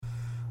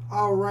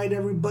All right,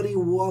 everybody,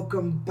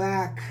 welcome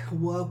back.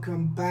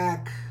 Welcome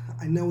back.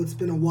 I know it's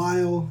been a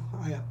while.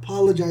 I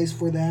apologize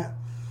for that.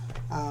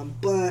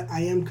 But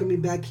I am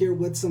coming back here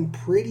with some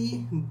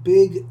pretty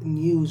big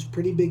news.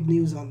 Pretty big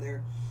news on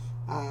there.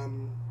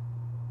 Um,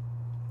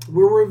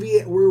 we're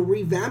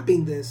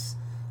revamping this.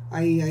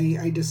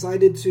 I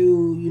decided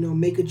to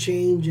make a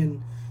change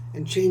and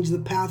change the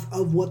path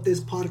of what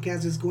this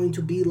podcast is going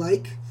to be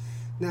like.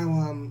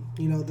 Now,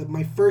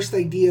 my first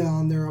idea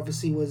on there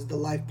obviously was the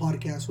live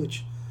podcast,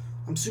 which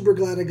I'm super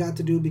glad I got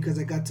to do because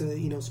I got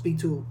to speak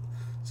to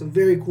some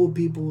very cool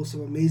people, some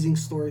amazing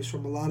stories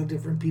from a lot of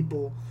different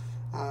people,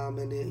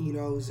 and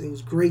it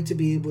was great to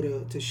be able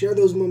to share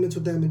those moments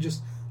with them and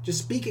just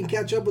speak and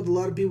catch up with a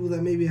lot of people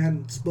that maybe I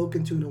hadn't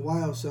spoken to in a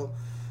while. So,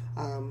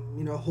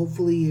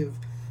 hopefully, if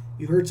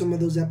you heard some of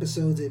those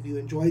episodes, if you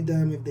enjoyed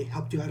them, if they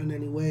helped you out in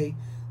any way,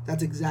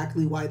 that's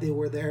exactly why they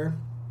were there,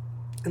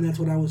 and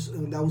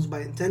that was my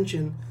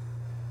intention.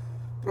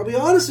 But I'll be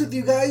honest with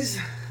you guys.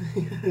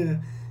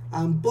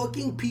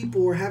 Booking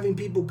people or having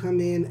people come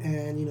in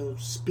and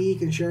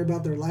speak and share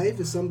about their life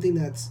is something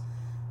that's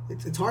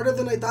it's harder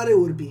than I thought it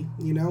would be.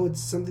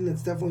 It's something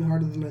that's definitely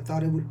harder than I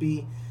thought it would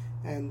be.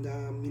 And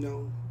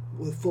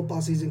with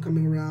football season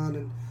coming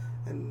around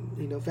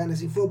and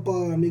fantasy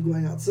football and me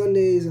going out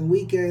Sundays and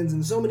weekends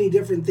and so many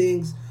different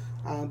things,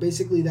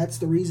 basically that's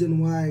the reason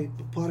why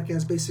the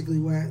podcast basically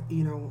went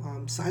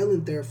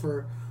silent there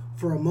for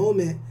a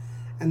moment.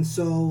 And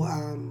so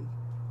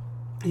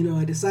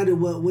I decided,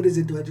 what is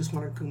it? Do I just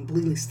want to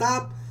completely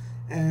stop?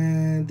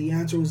 And the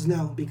answer was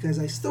no, because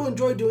I still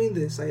enjoy doing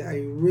this.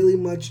 I really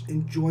much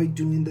enjoy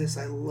doing this.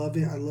 I love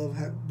it. I love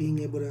being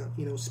able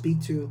to,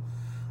 speak to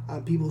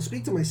people,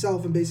 speak to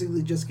myself, and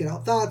basically just get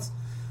out thoughts.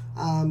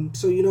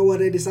 So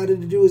what I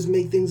decided to do is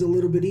make things a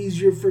little bit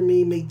easier for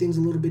me, make things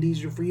a little bit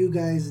easier for you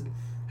guys, and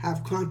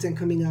have content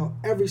coming out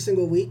every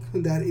single week.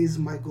 That is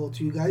my goal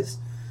to you guys.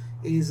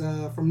 Is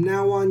from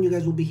now on, you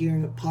guys will be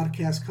hearing a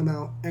podcast come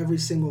out every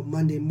single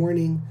Monday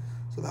morning,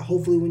 so that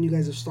hopefully when you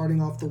guys are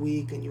starting off the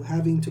week and you're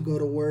having to go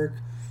to work,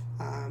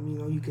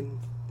 you can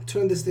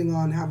turn this thing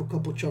on, have a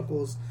couple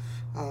chuckles,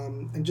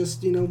 and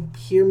just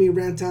hear me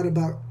rant out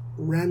about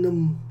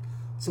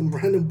some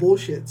random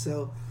bullshit.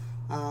 So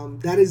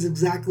that is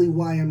exactly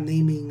why I'm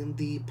naming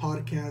the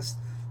podcast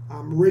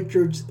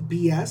Richard's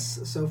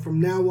BS. So from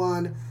now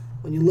on,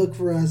 when you look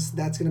for us,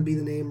 that's going to be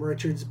the name,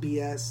 Richard's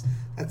BS.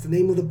 That's the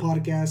name of the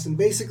podcast. And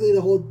basically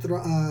the whole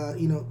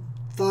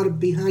thought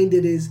behind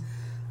it is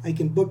I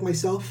can book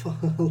myself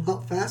a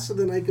lot faster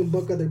than I can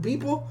book other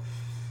people.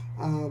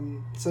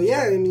 So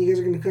yeah, you guys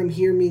are going to come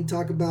hear me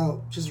talk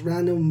about just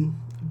random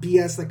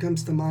BS that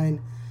comes to mind.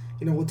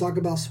 We'll talk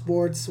about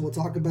sports. We'll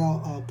talk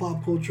about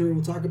pop culture.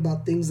 We'll talk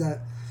about things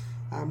that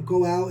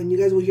go out. And you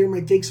guys will hear my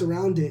takes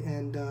around it.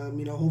 And,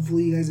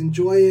 hopefully you guys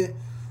enjoy it.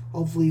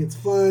 Hopefully it's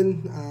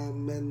fun,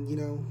 and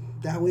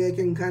that way I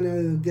can kind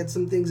of get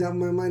some things out of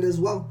my mind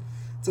as well.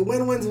 It's a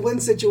win-win-win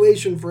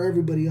situation for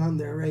everybody on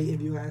there, right,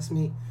 if you ask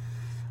me.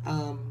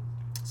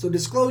 So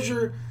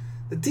disclosure,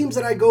 the teams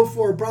that I go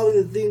for are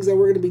probably the things that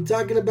we're going to be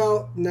talking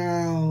about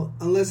now,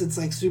 unless it's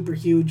like super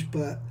huge,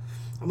 but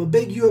I'm a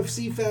big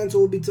UFC fan, so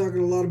we'll be talking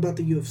a lot about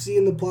the UFC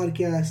in the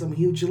podcast. I'm a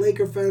huge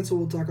Laker fan, so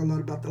we'll talk a lot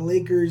about the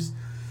Lakers.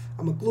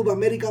 I'm a Club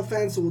America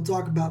fan, so we'll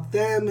talk about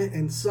them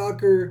and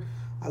soccer.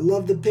 I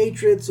love the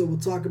Patriots, so we'll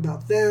talk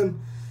about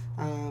them,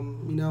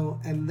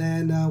 and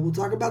then we'll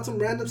talk about some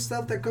random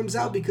stuff that comes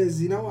out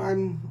because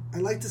I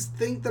like to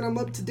think that I'm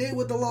up to date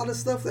with a lot of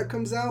stuff that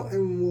comes out,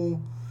 and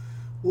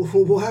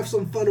we'll have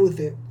some fun with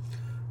it,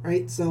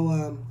 right?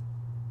 So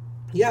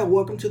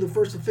welcome to the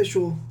first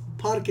official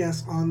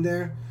podcast on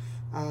there.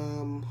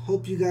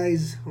 Hope you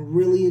guys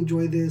really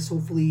enjoy this.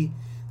 Hopefully,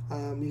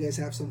 you guys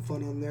have some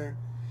fun on there.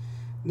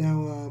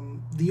 Now,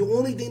 the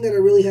only thing that I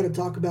really had to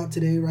talk about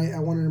today, right, I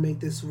wanted to make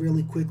this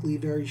really quickly,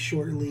 very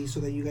shortly, so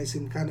that you guys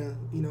can kind of,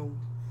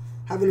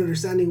 have an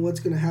understanding of what's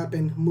going to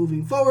happen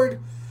moving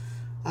forward.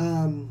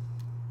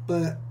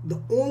 But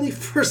the only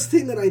first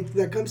thing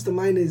that comes to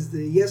mind is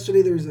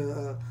yesterday there was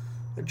a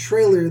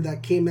trailer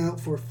that came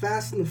out for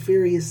Fast and the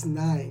Furious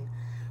 9,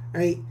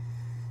 right?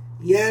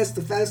 Yes,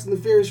 the Fast and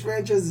the Furious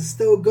franchise is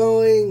still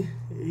going.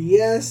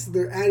 Yes,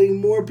 they're adding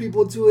more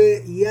people to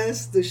it.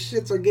 Yes, the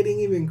shits are getting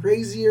even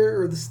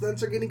crazier, or the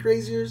stunts are getting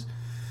crazier.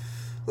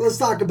 Well, let's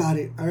talk about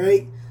it, all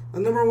right?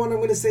 Number one, I'm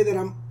going to say that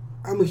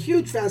I'm a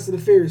huge Fast and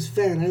the Furious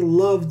fan. I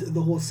loved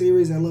the whole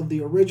series. I love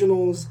the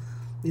originals.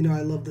 I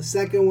love the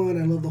second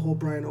one. I love the whole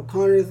Brian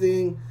O'Connor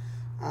thing.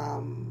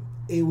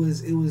 It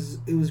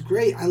was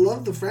great. I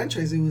love the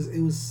franchise.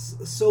 It was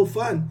so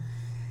fun.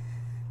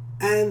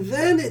 And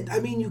then,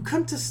 you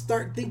come to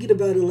start thinking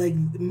about it like,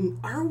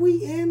 are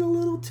we in a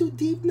little too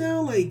deep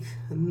now? Like,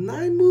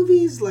 9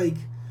 movies? Like,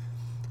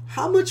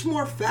 how much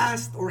more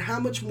fast or how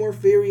much more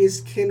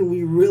furious can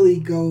we really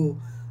go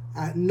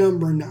at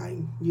number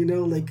 9?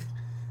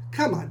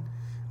 Come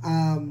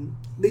on.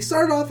 They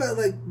started off at,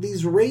 like,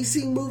 these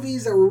racing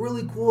movies that were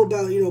really cool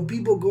about,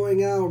 people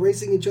going out,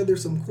 racing each other,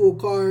 some cool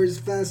cars,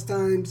 fast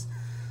times,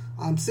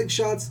 6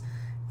 shots.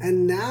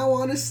 And now,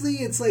 honestly,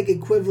 it's like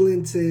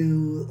equivalent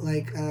to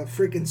like a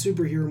freaking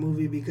superhero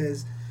movie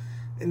because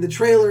in the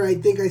trailer, I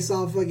think I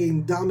saw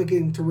fucking Dominic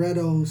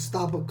Toretto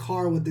stop a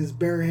car with his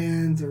bare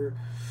hands, or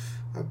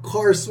a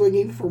car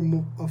swinging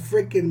from a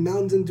freaking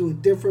mountain to a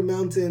different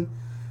mountain.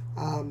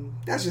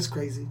 That's just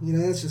crazy.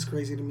 That's just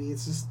crazy to me.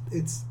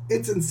 It's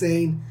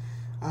insane.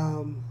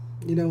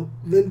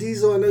 Vin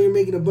Diesel, I know you're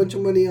making a bunch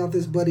of money off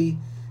this, buddy.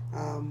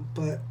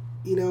 But,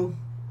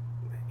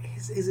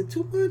 is it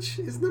too much?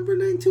 Is number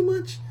 9 too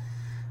much?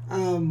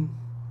 And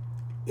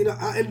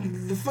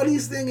the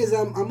funniest thing is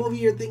I'm over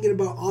here thinking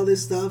about all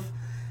this stuff,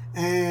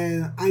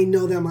 and I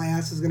know that my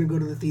ass is going to go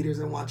to the theaters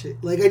and watch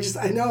it. Like,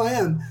 I know I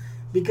am,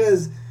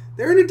 because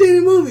they're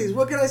entertaining movies.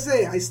 What can I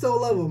say? I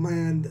still love them,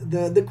 man.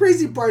 The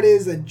crazy part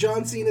is that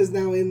John Cena is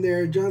now in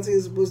there. John Cena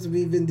is supposed to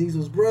be Vin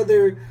Diesel's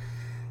brother.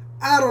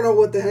 I don't know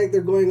what the heck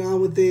they're going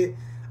on with it.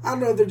 I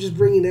don't know if they're just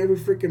bringing every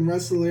freaking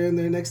wrestler in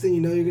there. Next thing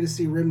you know, you're going to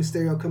see Rey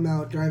Mysterio come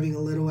out driving a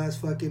little-ass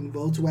fucking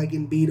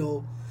Volkswagen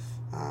Beetle,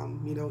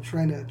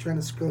 trying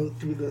to scroll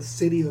through the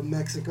city of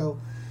Mexico.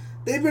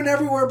 They've been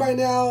everywhere by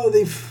now.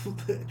 They've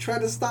tried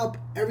to stop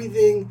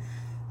everything,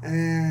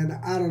 and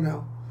I don't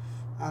know.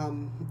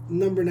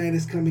 Number 9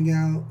 is coming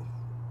out.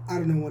 I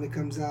don't know when it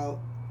comes out.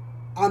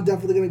 I'm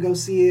definitely going to go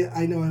see it.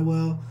 I know I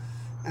will.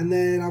 And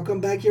then I'll come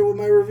back here with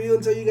my review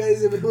and tell you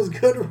guys if it was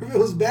good or if it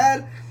was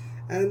bad.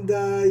 And,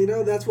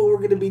 that's what we're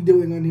going to be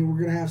doing on here. We're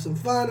going to have some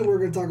fun, and we're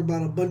going to talk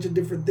about a bunch of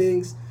different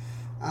things.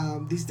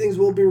 These things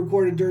will be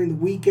recorded during the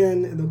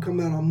weekend, and they'll come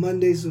out on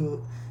Monday.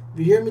 So if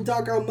you hear me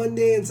talk on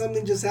Monday and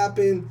something just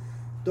happened,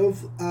 don't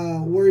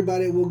worry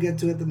about it. We'll get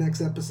to it the next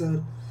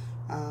episode.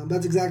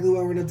 That's exactly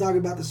what we're going to talk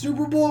about. The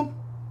Super Bowl.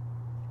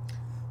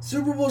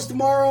 Super Bowl's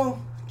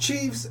tomorrow.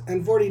 Chiefs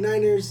and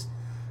 49ers.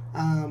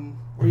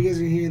 Or you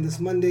guys are hearing this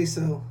Monday,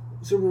 so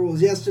Super Bowl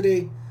was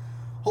yesterday.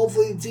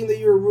 Hopefully the team that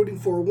you were rooting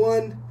for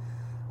won.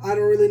 I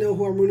don't really know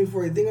who I'm rooting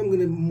for. I think I'm going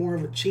to be more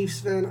of a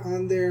Chiefs fan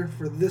on there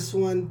for this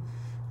one.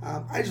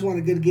 I just want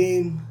a good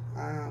game.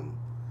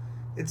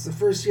 It's the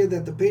first year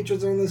that the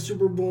Patriots are in the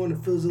Super Bowl, and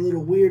it feels a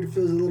little weird. It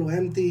feels a little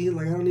empty.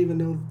 Like, I don't even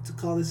know to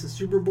call this a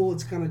Super Bowl.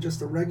 It's kind of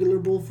just a regular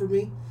bowl for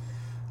me.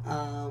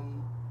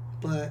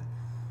 But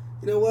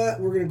you know what?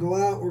 We're going to go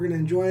out. We're going to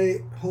enjoy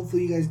it.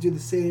 Hopefully you guys do the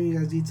same. You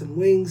guys eat some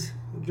wings,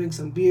 drink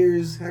some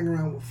beers, hang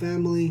around with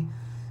family,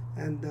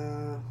 and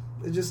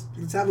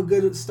let's have a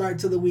good start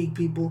to the week,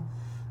 people.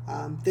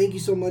 Thank you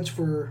so much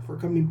for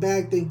coming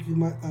back. Thank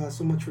you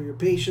so much for your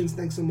patience.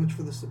 Thanks so much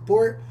for the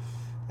support.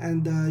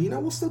 And,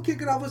 we'll still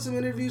kick it off with some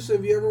interviews. So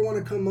if you ever want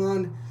to come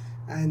on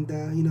and,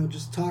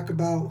 just talk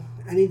about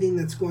anything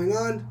that's going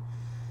on,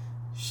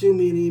 shoot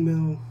me an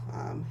email,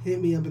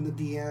 hit me up in the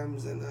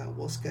DMs, and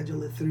we'll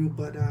schedule it through.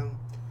 But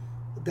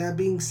with that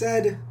being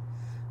said,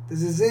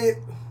 this is it.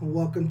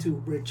 Welcome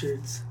to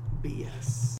Richard's BS.